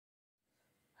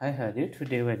Hi Hari,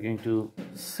 today we're going to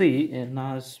see a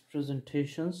nice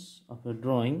presentations of a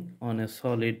drawing on a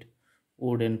solid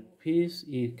wooden piece.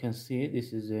 You can see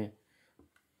this is a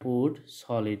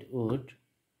solid wood,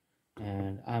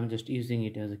 and I'm just using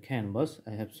it as a canvas.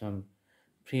 I have some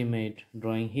pre-made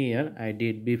drawing here I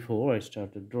did before I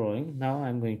started drawing. Now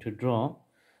I'm going to draw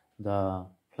the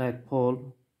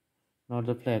flagpole, not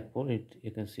the flagpole,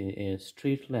 you can see a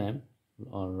street lamp.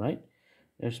 All right,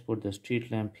 let's put the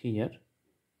street lamp here.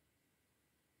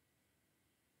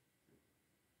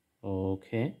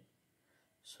 Okay,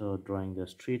 so drawing the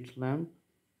street lamp.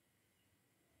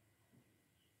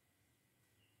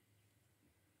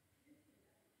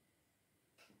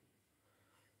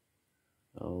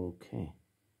 Okay,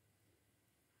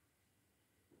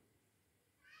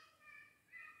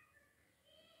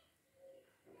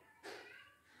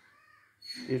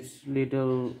 it's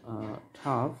little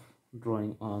tough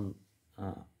drawing on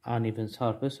uneven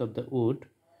surface of the wood,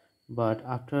 but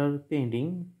after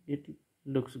painting it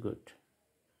looks good.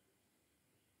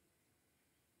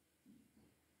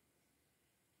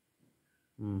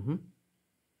 Mm-hmm.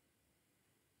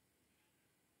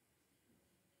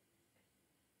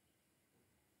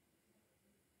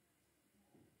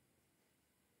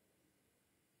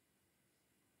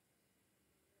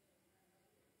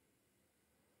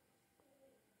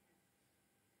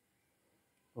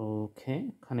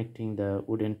 Okay, connecting the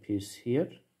wooden piece here,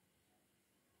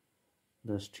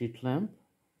 the street lamp,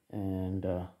 and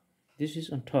this is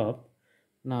on top.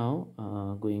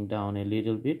 Now going down a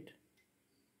little bit.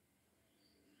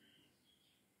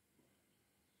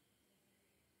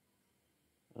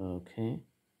 Okay.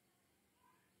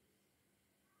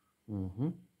 Mm-hmm.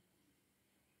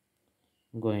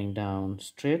 Going down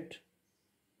straight.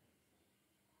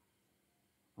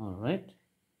 All right,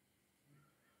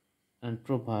 and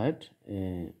provide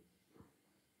a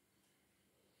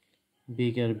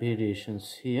bigger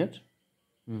variations here.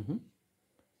 Mm-hmm.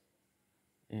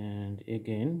 And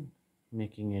again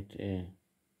making it a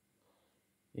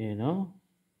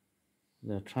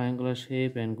the triangular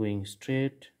shape and going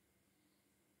straight.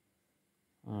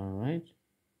 All right,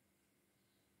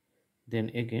 then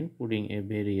again putting a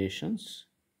variations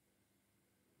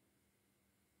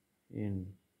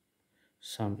in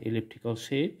some elliptical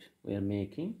shape we are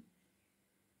making.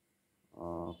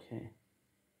 Okay,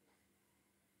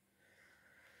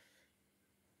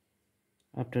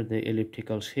 after the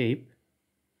elliptical shape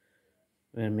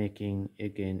we are making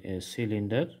again a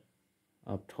cylinder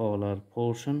of taller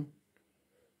portion.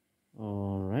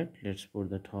 All right, let's put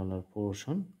the taller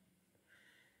portion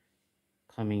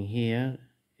coming here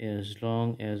as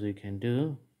long as we can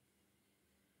do,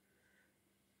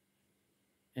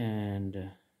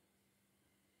 and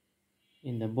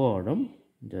in the bottom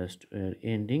just we're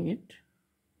ending it.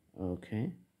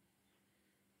 Okay,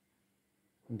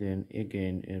 then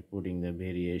again we're putting the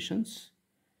variations,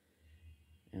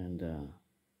 and the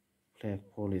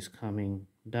flagpole is coming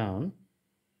down.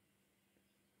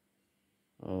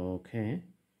 Okay,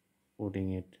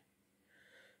 putting it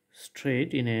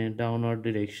straight in a downward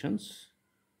directions.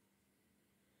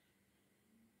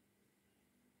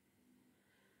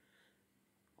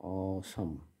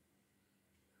 Awesome.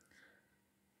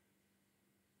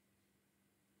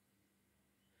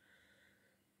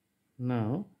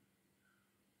 Now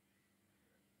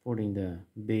putting the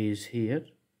base here.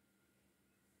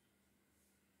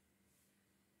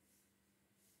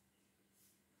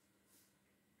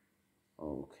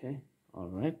 Okay, all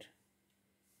right.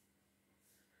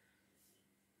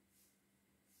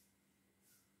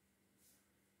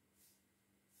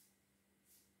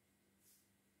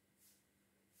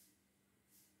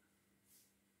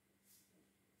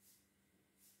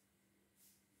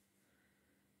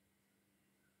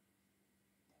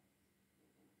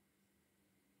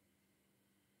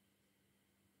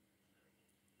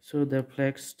 So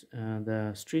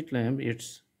the street lamp,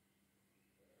 it's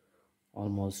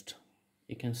almost,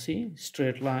 you can see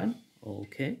straight line.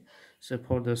 Okay, so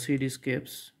for the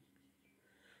cityscapes,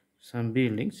 some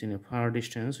buildings in a far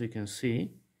distance we can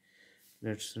see.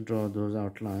 Let's draw those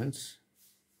outlines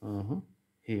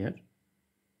here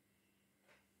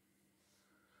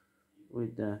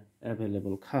with the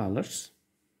available colors.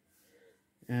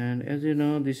 And as you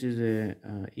know, this is a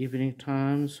evening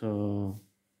time, so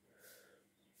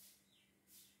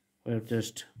we're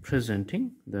just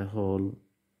presenting the whole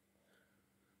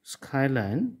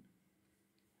skyline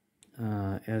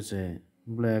as a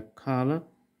black color.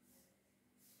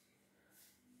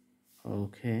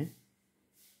 Okay,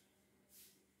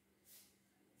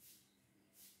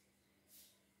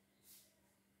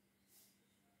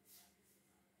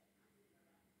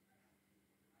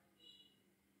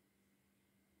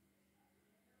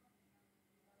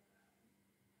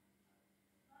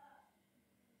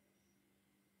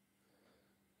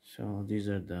 So these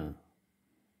are the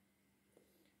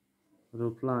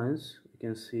roof lines you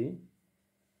can see,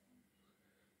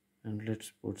 and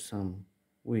let's put some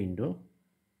window.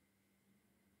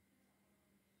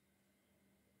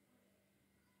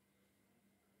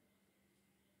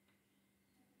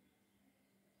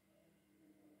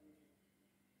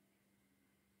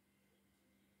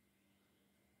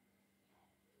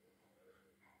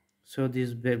 So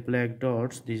these black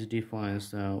dots, this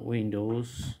defines the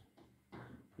windows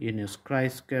in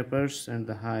skyscrapers and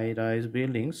the high-rise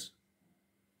buildings.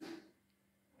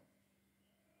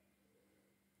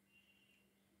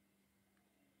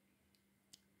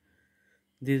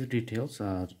 These details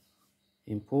are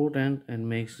important and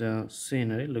makes the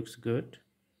scenery looks good.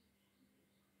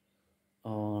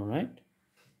 All right.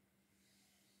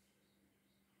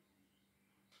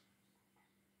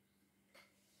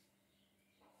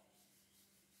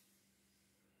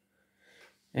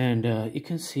 And you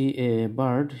can see a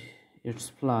bird, it's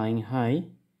flying high.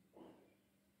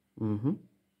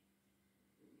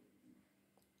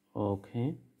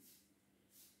 Okay.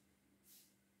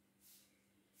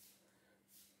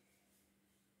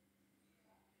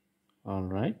 All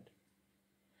right.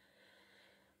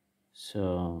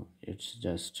 So it's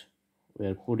just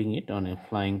we're putting it on a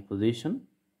flying position.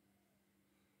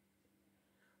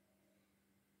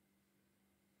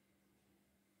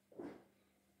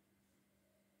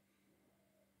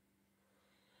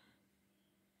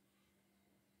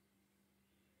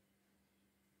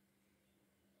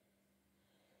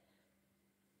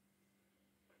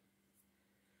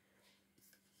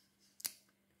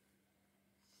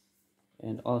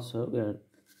 And also we are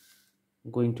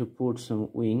going to put some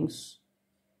wings.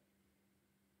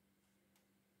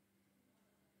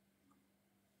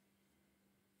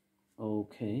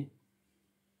 Okay.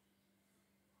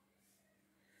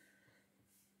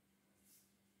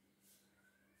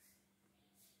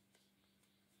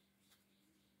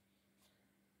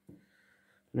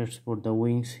 Let's put the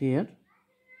wings here.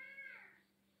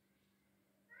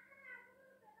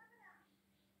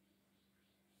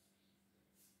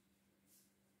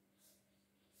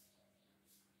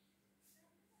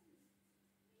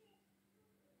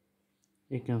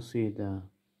 You can see the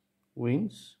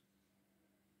wings.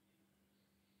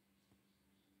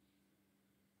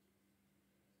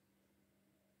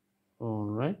 All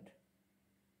right.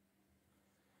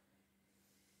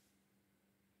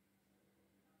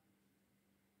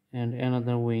 And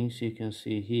another wings you can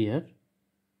see here.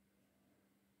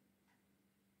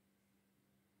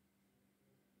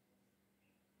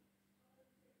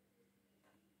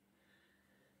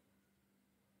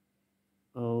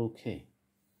 Okay.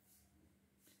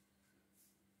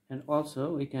 And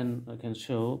also I can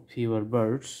show fewer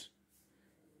birds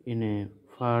in a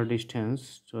far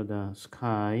distance to the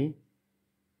sky.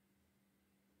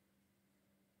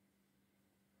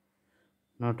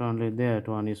 Not only that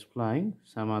one is flying,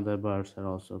 some other birds are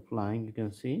also flying, you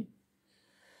can see.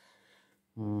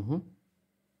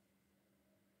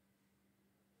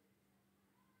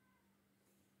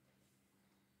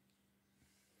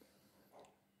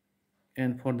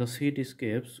 And for the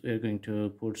cityscapes, we are going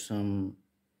to put some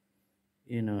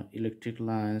electric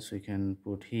lines we can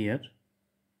put here.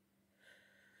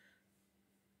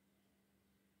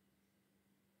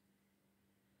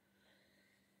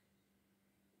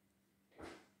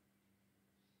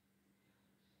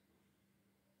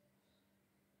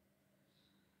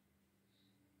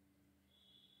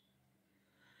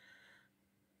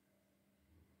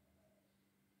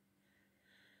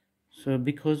 So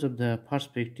because of the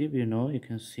perspective, you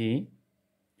can see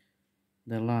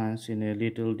the lines in a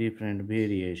little different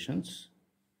variations.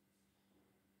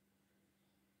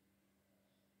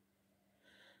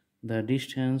 The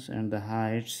distance and the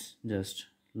heights just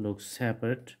look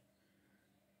separate,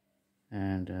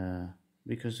 and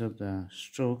because of the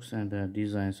strokes and the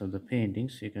designs of the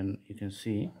paintings, you can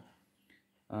see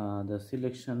the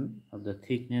selection of the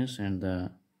thickness and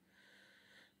the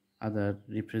other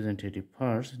representative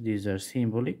parts. These are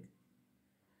symbolic,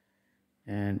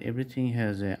 and everything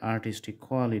has a artistic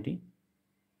quality.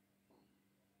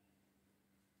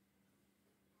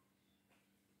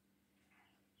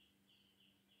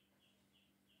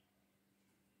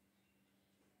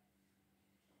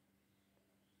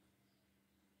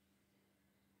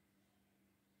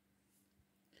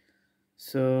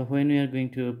 So when we are going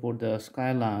to put the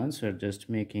skylines, we're just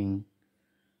making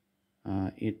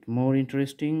it more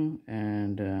interesting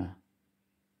and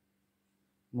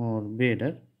more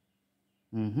better.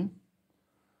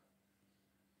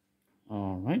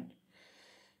 All right.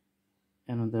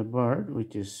 Another bird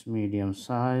which is medium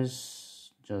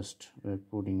size, just we're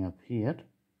putting up here.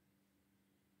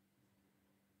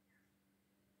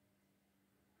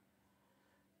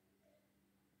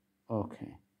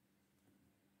 Okay.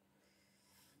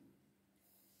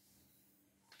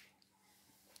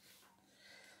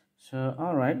 So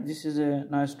all right, this is a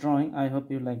nice drawing. I hope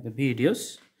you like the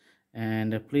videos,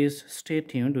 and please stay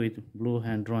tuned with Blue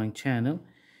Hand Drawing channel.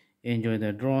 Enjoy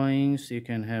the drawings. You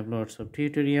can have lots of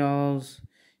tutorials.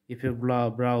 If you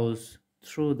browse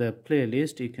through the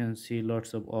playlist, you can see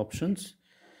lots of options.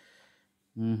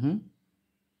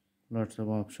 Lots of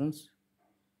options,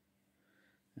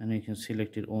 and you can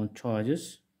select your own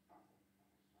choices.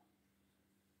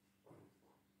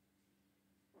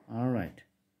 All right.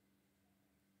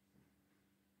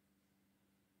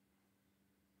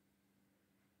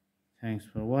 Thanks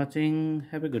for watching.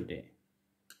 Have a good day.